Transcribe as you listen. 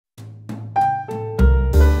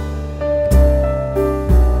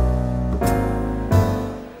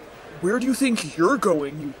Where do you think you're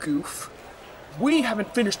going, you goof? We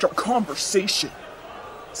haven't finished our conversation.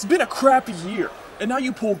 It's been a crappy year, and now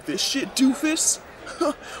you pulled this shit, doofus?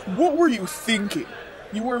 What were you thinking?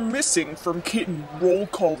 You were missing from kitten roll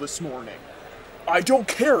call this morning. I don't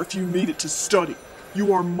care if you made it to study.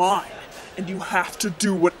 You are mine, and you have to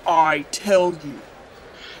do what I tell you.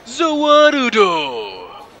 Zawarudo!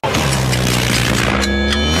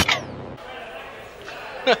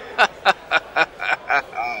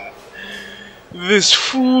 This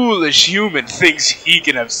foolish human thinks he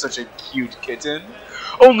can have such a cute kitten.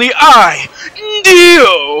 Only I,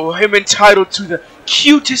 DIO, am entitled to the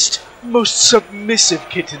cutest, most submissive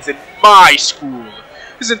kittens in my school.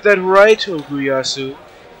 Isn't that right, Okuyasu?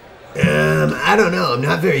 I don't know. I'm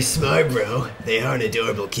not very smart, bro. They are an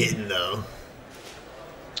adorable kitten, though.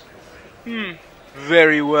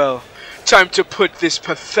 Very well. Time to put this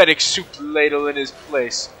pathetic soup ladle in his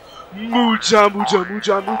place. Muja, muja,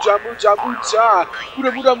 muja, muja, muja, muja.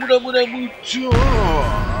 Muda, muda, muda, muda, muja.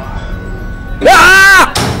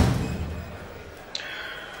 Ah!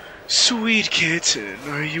 Sweet kitten,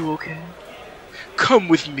 are you okay? Come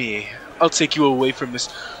with me. I'll take you away from this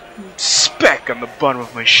speck on the bottom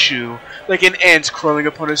of my shoe, like an ant crawling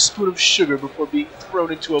upon a spoon of sugar before being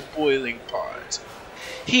thrown into a boiling pot.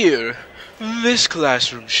 Here, this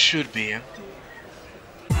classroom should be empty.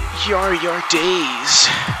 Yar days.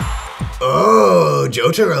 Oh,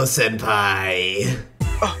 Jotaro-senpai.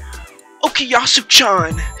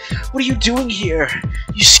 Okuyasu-chan, what are you doing here?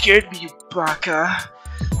 You scared me, you baka.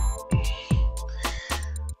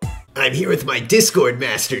 I'm here with my Discord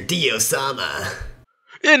master, Dio-sama.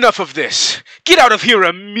 Enough of this. Get out of here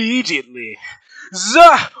immediately.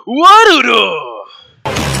 Zawarudo!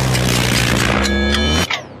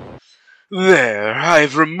 There,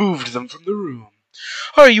 I've removed them from the room.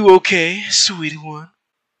 Are you okay, sweet one?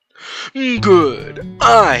 Good.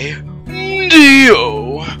 I,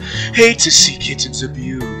 DIO, hate to see kittens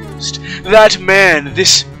abused. That man,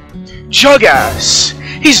 this Jughead,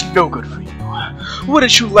 he's no good for you.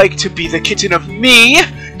 Wouldn't you like to be the kitten of me,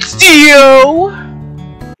 DIO?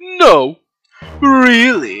 No.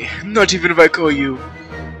 Really? Not even if I call you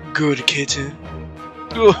good kitten?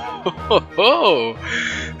 Oh,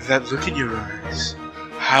 that look in your eyes.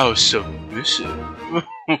 How submissive.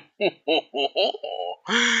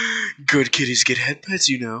 Good kitties get head pets,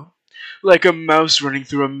 you know. Like a mouse running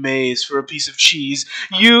through a maze for a piece of cheese,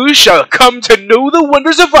 you shall come to know the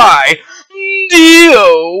wonders of I,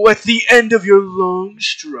 DIO, at the end of your long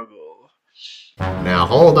struggle. Now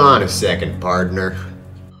hold on a second, partner.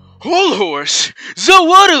 Whole horse,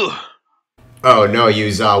 Zawaru! Oh no, you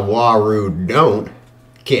Zawaru don't.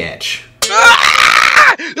 Catch.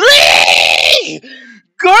 Ah!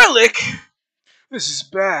 Garlic! This is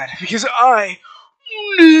bad, because I,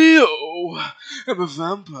 DIO, am a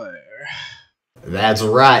vampire. That's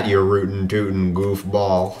right, you rootin' tootin'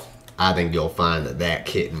 goofball. I think you'll find that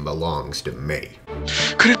kitten belongs to me.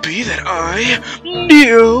 Could it be that I,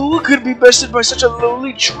 DIO, could be bested by such a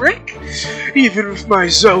lowly trick? Even if my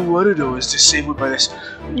Zawarudo is disabled by this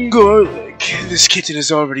garlic, this kitten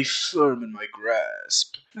is already firm in my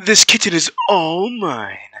grasp. This kitten is all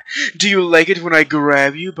mine. Do you like it when I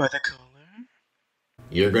grab you by the collar?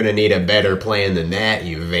 You're gonna need a better plan than that,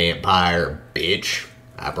 you vampire bitch.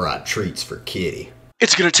 I brought treats for Kitty.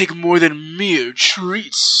 It's gonna take more than mere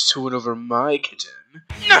treats to win over my kitten.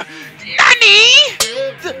 Nani?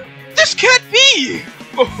 This can't be!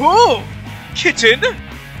 Oh, kitten?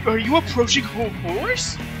 Are you approaching whole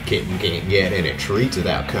horse? Kitten can't get any treats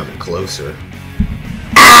without coming closer.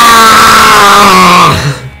 Ah!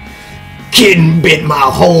 Kitten bit my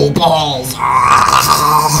whole balls.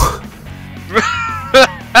 Ah!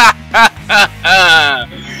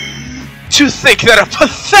 To think that a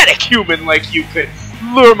pathetic human like you could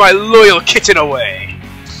lure my loyal kitten away.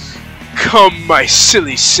 Come, my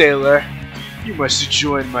silly sailor. You must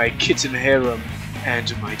join my kitten harem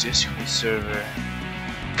and my Discord server.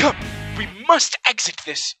 Come, we must exit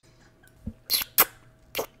this.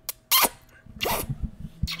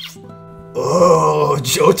 Oh,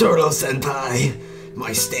 Jotaro-senpai.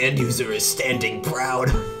 My stand user is standing proud.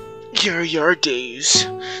 Your days.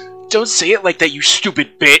 Don't say it like that, you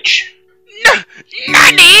stupid bitch.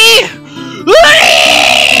 Nani?